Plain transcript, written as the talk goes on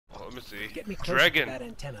Let me see. Get me closer Dragon. to that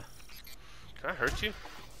antenna. Can I hurt you?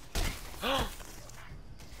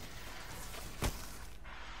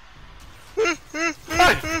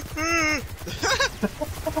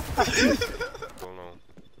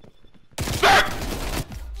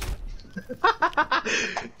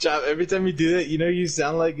 Chop, every time you do that, you know you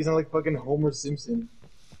sound like fucking Homer Simpson.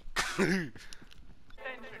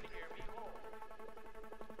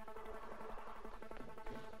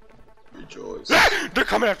 Rejoice. They're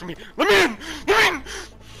coming after me! Let me in! Let me in!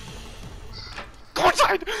 Go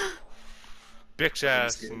inside! Bitch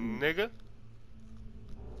ass nigga.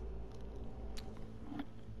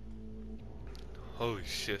 Holy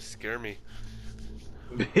shit, scare me.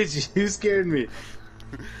 Bitch, you scared me.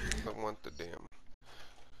 I want the damn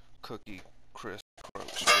cookie crisp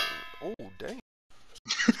crunch. Oh, dang.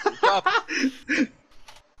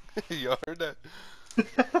 Y'all heard that?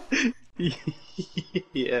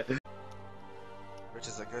 Yeah. Which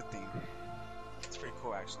is a good thing. It's pretty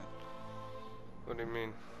cool, actually. What do you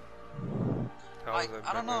mean? How Like, is that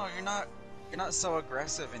I don't know. better? You're not so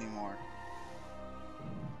aggressive anymore.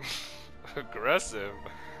 Aggressive?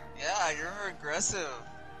 Yeah, you're aggressive.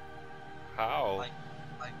 How? Like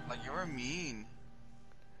you were mean.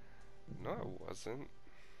 No, I wasn't.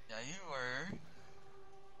 Yeah, you were.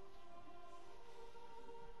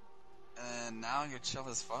 And now you're chill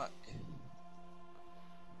as fuck.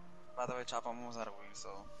 By the way, Chop, I'm almost out of weed, so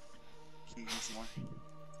can you give me some more?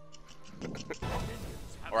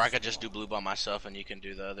 Or I could just do blue by myself and you can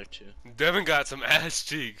do the other two. Devin got some ass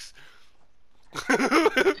cheeks.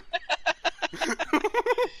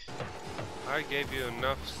 I gave you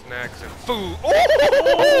enough snacks and food.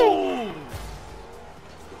 Oh!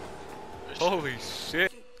 Holy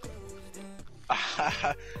shit.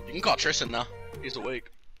 You can call Tristan now. He's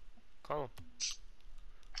awake. Call him.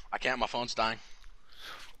 I can't, my phone's dying.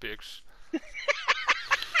 Bitch.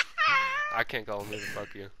 I can't call him either,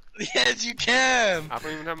 fuck you. Yes, you can! I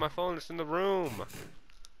don't even have my phone, it's in the room.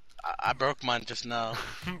 I broke mine just now.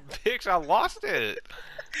 Bitch, I lost it.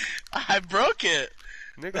 I broke it!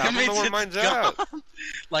 Nigga, I don't know where mine's at.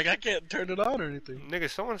 Like, I can't turn it on or anything. Nigga,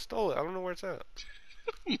 someone stole it. I don't know where it's at.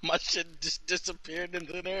 My shit just disappeared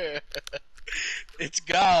into the air. It's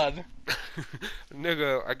gone.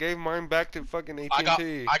 Nigga, I gave mine back to fucking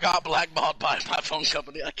AT&T. I got blackballed by my phone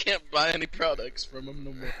company. I can't buy any products from them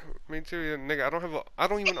no more. Me too, yeah, nigga. I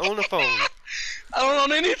don't even own a phone. I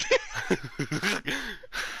don't own anything.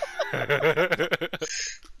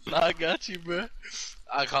 Nah, I got you, bro.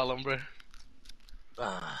 I call him, bro.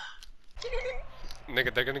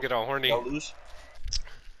 Nigga, they're gonna get all horny. Y'all lose?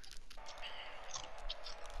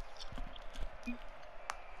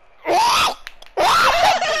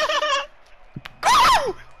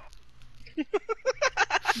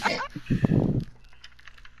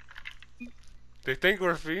 They think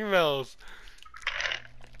we're females.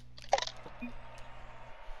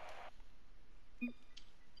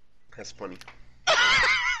 That's funny.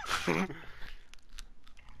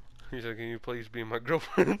 He's like, can you please be my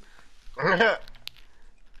girlfriend? Oh,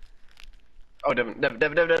 Devin.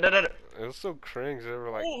 It was so cringe. They were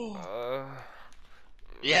like,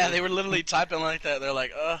 Yeah, they were literally typing like that. They're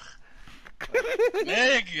like, ugh.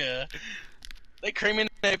 Nigga. They creaming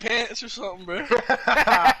their pants or something, bro. Hell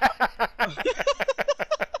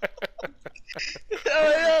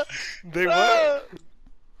yeah. They what?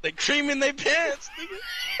 They creaming their pants,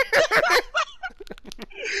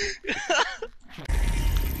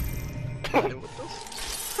 nigga.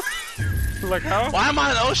 Like how? Why am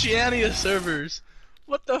I on Oceania servers?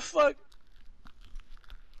 What the fuck?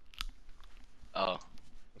 Oh,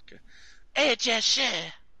 okay. Hey, just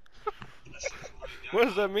share. What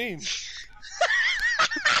does that mean?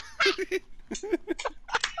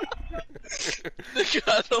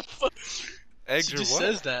 God, the fuck. Eggs She or just what?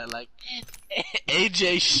 says that like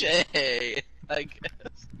AJ Shay, I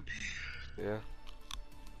guess. Yeah.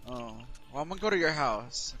 Oh, well, I'm gonna go to your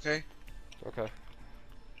house, okay? Okay.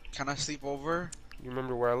 Can I sleep over? You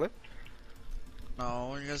remember where I live?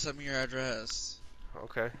 No, you gotta send me your address.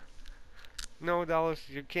 Okay. No, Dallas,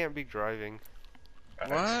 you can't be driving.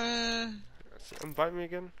 What? Invite me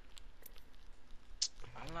again.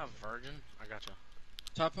 I'm not virgin. I gotcha.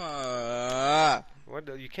 Tapa. What?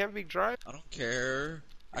 You can't be driving? I don't care.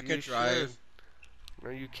 I You can drive. should. No,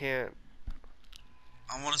 you can't.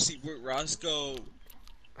 I want to sleep with Roscoe.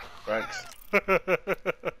 Thanks.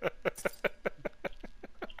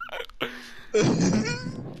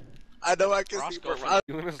 I know I can sleep Roscoe with Roscoe.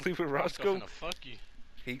 You wanna sleep with Roscoe Roscoe? finna fuck you.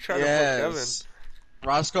 He tried to fuck Kevin.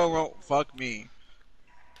 Roscoe won't fuck me.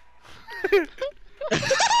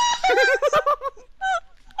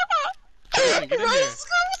 Kevin, get in here.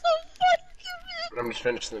 Roscoe won't fuck me. I'm just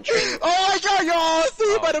finishing the training. Oh my god, y'all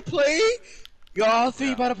see about to play? Y'all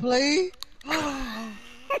see about to play?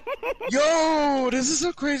 Yo, this is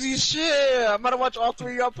some crazy shit. I'm about to watch all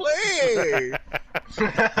three of y'all play.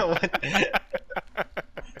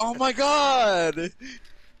 Oh my god. You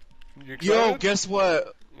Yo, excited? guess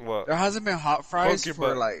what? What? There hasn't been hot fries Poke your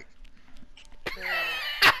for butt. like.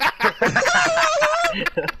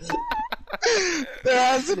 There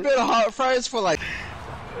hasn't been hot fries for like.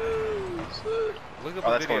 Look at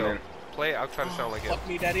Oh, the that's going video. in. Play it, I'll try to sound like it. Fuck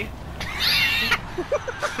me, daddy.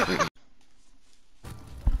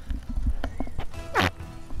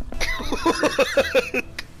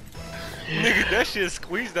 Nigga, that shit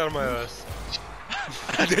squeezed out of my ass.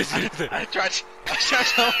 That shit- I tried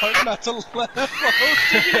so hard not to laugh.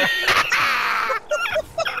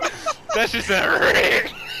 that shit said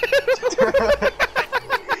Rick.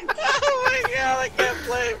 Oh my god, I can't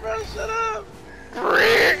play, bro. Shut up.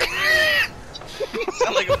 Rick. You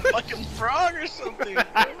sound like a fucking frog or something.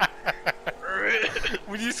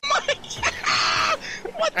 When you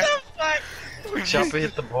What the fuck? Chopper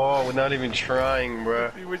hit the ball without even trying,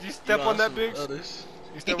 bruh. Would you step on that bitch?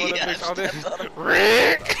 You step on that Yeah, bitch all I day? stepped on it.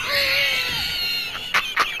 Rick!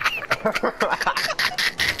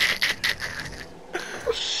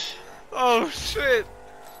 Oh shit!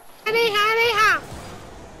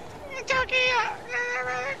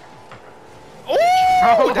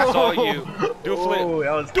 Oh! That's all you. Do a flip. Oh,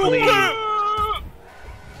 that was Do a clean. flip!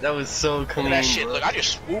 That was so Look clean. at that shit. Look, I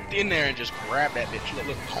just swooped in there and just grabbed that bitch. Look,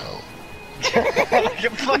 look. Like a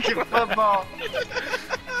fucking football. Do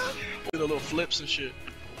the little flips and shit.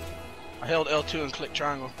 I held L2 and clicked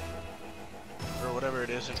triangle. Or whatever it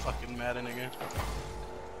is in fucking Madden again.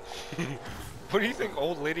 What do you think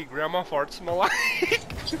old lady grandma farts smell like?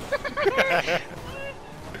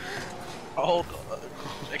 Old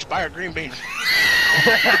expired green beans.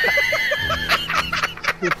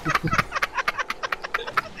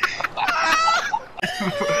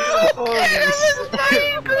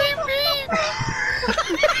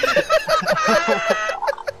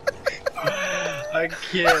 I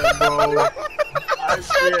can't, bro. I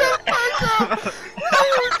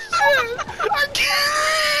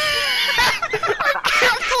can't.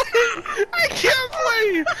 I can't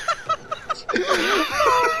play!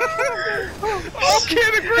 Oh,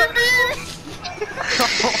 can of green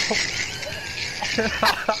beans!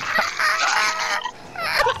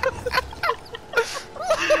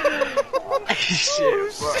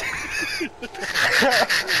 Shit, bro.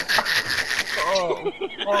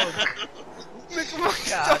 Nigga, my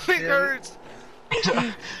stomach hurts!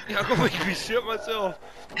 Y'all gonna make me shit myself.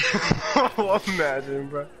 Imagine,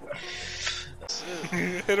 bro.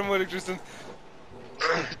 Hit him with it, Tristan.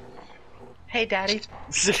 Hey, Daddy.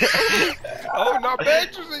 Oh, not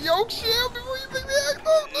bad, Tristan. Yo, chill before you make me act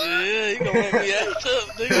up. Yeah, you gonna make me act up,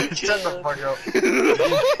 nigga. Shut the fuck up.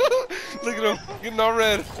 Look at him, getting all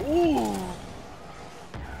red. Ooh.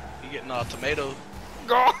 You getting all tomato.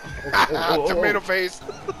 Go! Tomato face.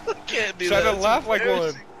 Can't do Try that. to It's laugh like one.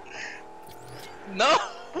 embarrassing. No!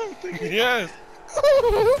 Yes.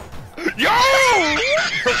 Yo!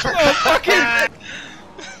 Oh, fucking.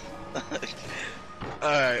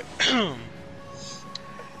 Alright.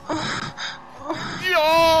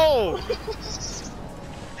 Yo!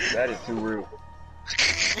 That is too rude.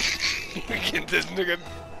 Get this nigga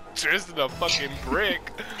Tristan a fucking brick.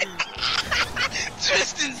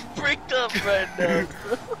 Tristan's bricked up right now.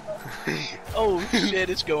 Oh shit,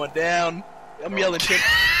 it's going down. I'm yelling shit.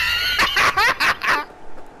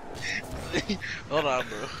 Hold on,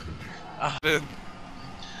 bro.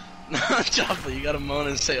 No, Chopper, you gotta moan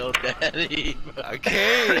and say, "Oh, daddy." Bro. I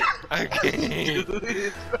can't. I can't. Do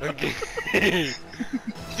it. I can't.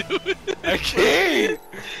 Do it. I can't.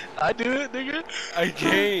 I do it, nigga. I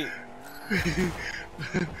can't.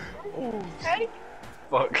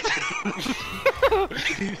 Fuck.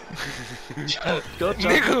 Go, Chopper.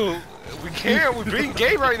 Nigga, we can't. We're being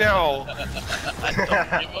gay right now. I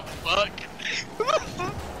don't give a fuck.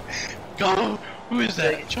 Go. Who is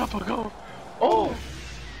that? Chopper, go. Oh.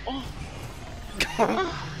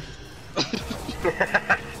 Oh.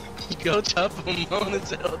 Go, Chopper, moan and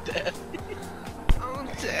say, "Oh, daddy." Oh,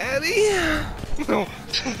 daddy. No.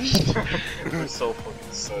 You're so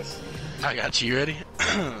fucking sus. I got you. You ready?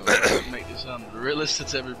 Let's make this sound the realest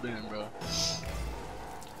it's ever been, bro.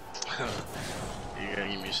 You gotta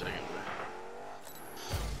give me a second,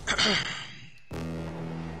 bro.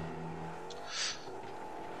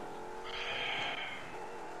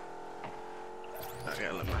 I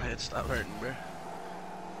gotta let my head stop hurting, bro.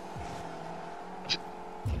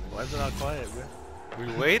 Why is it all quiet, bro?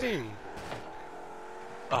 We're waiting.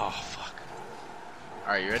 Oh, fuck.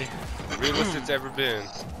 Alright, you ready? Realest it's ever been.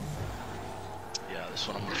 Yeah, this is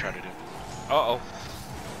what I'm gonna try to do. Uh-oh.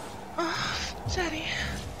 Daddy.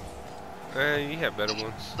 You have better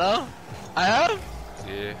ones. No? I have?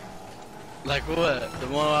 Yeah. Like what? The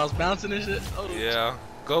one I was bouncing and shit? Oh. Yeah.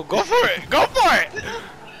 Go for it! Go for it!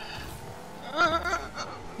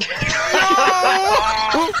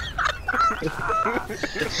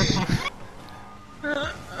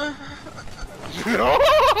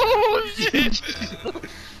 Oh shit!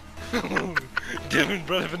 Devin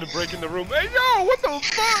brother finna break in the room. Hey yo, what the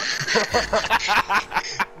fuck?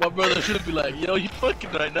 My brother should be like, yo, you fucking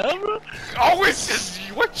right now, bro? Oh, it's just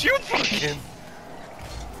what you fucking.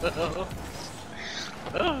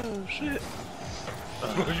 Oh shit.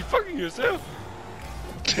 You fucking yourself.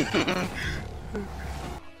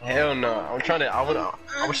 Hell no. I wish I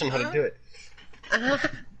knew how to do it.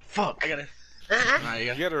 Fuck. I gotta. Nah, you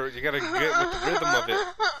gotta. You gotta get with the rhythm of it.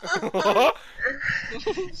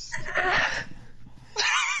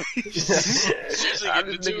 She's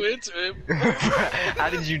getting too into it. How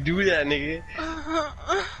did you do that, nigga?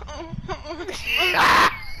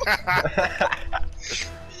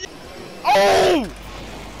 Oh!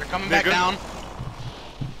 They're coming back down.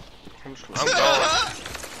 I'm gone.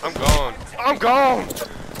 I'm gone. I'm gone.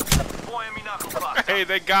 Hey,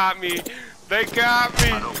 they got me. They got me.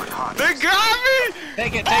 They got me.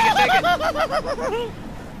 Take it, take it, take it.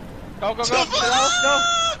 Go, go, go. Go.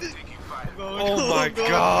 Oh my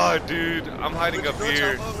god, dude. I'm hiding up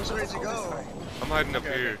here. I'm hiding up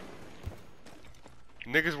here.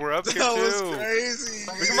 Niggas were up here too. That was crazy.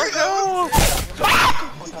 Look at my health.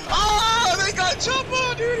 Oh, they got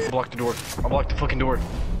Chopper, dude. Block the door. I blocked the fucking door.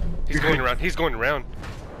 He's going around. He's going around.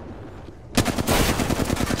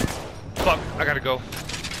 Fuck. I gotta go.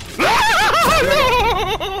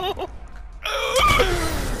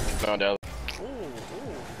 No, no.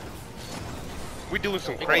 We doing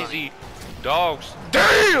some crazy dogs.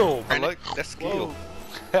 Damn! I like that skill.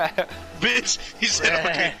 Bitch, he said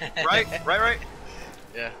okay. Right.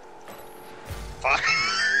 Yeah. Fuck.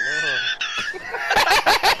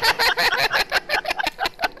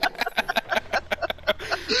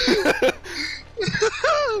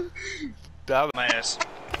 My ass.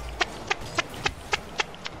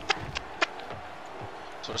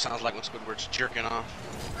 That's what it sounds like when Squidward's jerking off.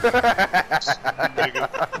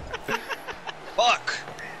 Fuck.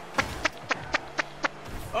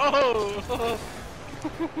 Oh!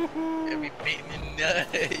 You be beating your nut.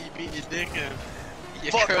 You beating your dick in.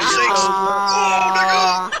 You Fuck curl me your sakes. toes. Oh,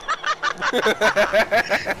 nigga.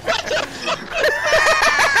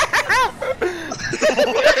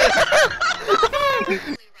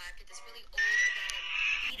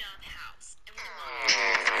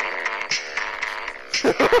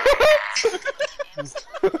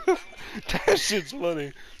 That shit's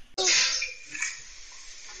funny.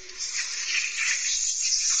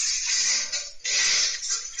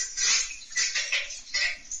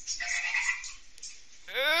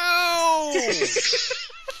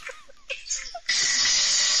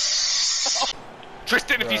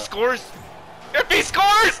 Tristan, if he scores! If he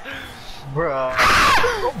scores! Bruh.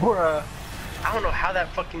 Bruh. I don't know how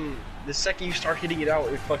that fucking... The second you start hitting it out,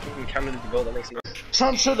 it fucking counted the goal. That makes no sense.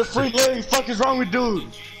 Trump should have free Larry. Fuck is wrong with dude?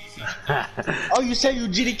 Oh, you say you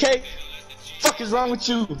GDK? Fuck is wrong with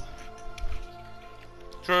you?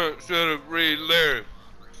 Trump should have read Larry.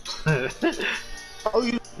 Oh,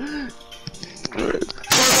 you.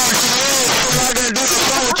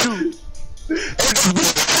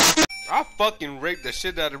 I fucking raped the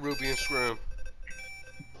shit out of Ruby and Scrim.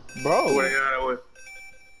 Bro.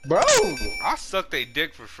 Bro. I sucked they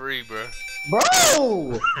dick for free, bro.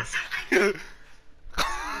 Bro.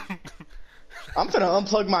 I'm finna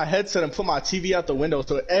unplug my headset and put my TV out the window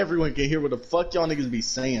so everyone can hear what the fuck y'all niggas be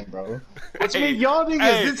saying, bro. What you mean, y'all niggas?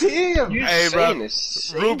 Hey. It's him. Hey, bro. Saying the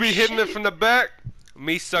same Ruby hitting shit. it from the back,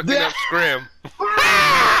 me sucking up Scrim.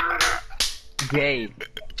 Gay.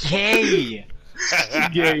 Gay. He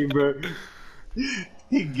gay, bro.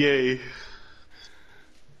 He gay.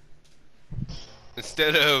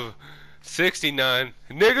 Instead of 69,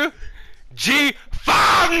 nigga,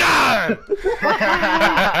 G59!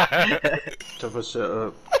 Tough shut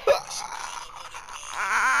up.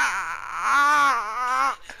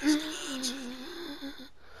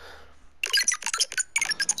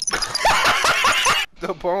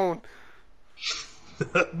 The bone.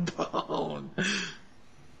 Bone.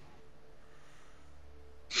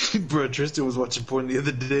 Bro, Tristan was watching porn the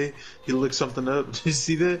other day. He looked something up. Did you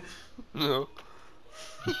see that? No.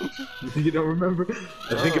 You don't remember?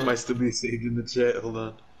 I think it might still be saved in the chat.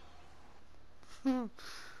 Hold on.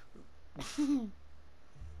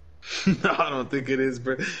 No, I don't think it is,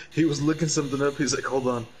 bro. He was looking something up. He's like, hold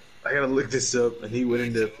on, I gotta look this up. And he went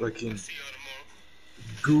into fucking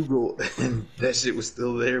Google, and that shit was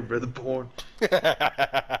still there, bro. The porn.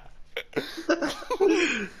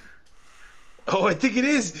 Oh, I think it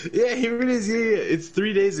is. Yeah, here it is. Yeah, yeah. It's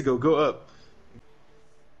 3 days ago. Go up.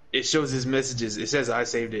 It shows his messages. It says I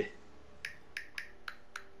saved it.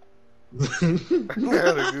 I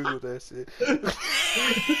gotta Google that shit.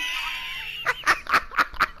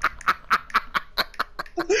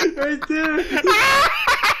 Right there.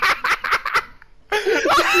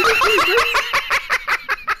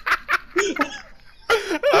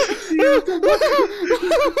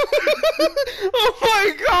 Oh my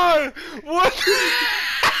god! What?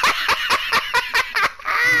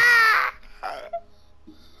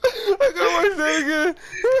 I gotta watch that again.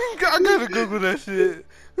 I gotta Google that shit.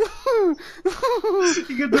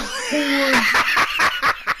 You got the porn.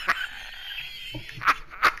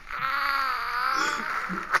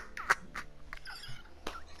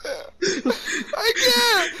 I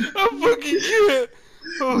can't! I fucking can't!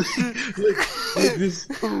 Oh shit. Look, this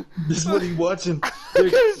is what he watching.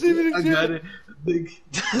 Look, gotta see it I again. got it. Look,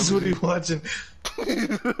 that's what he watching.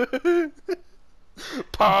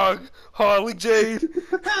 Pog, Harley Jade.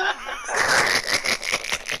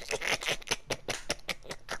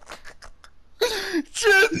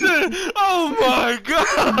 Tristan! Oh my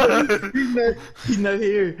god! He's not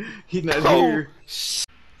here. He's not Oh. here.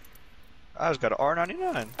 I just got an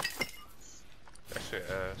R99. That shit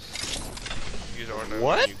ass. Use R9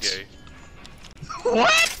 What? when you gay.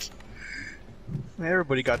 What?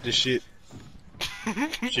 Everybody got this shit.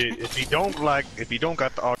 Shit, if you don't got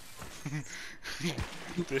the R.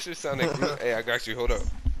 This shit sounded good. Hey, I got you. Hold up.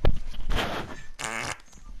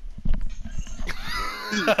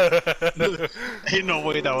 Ain't no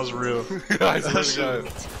way that was real. I swear to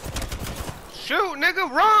God. Shoot, nigga,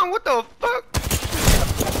 run! What the fuck?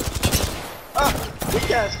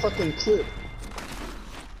 Weak ass fucking clip.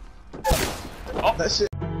 Oh. That shit.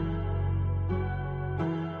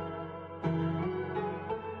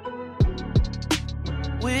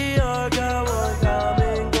 We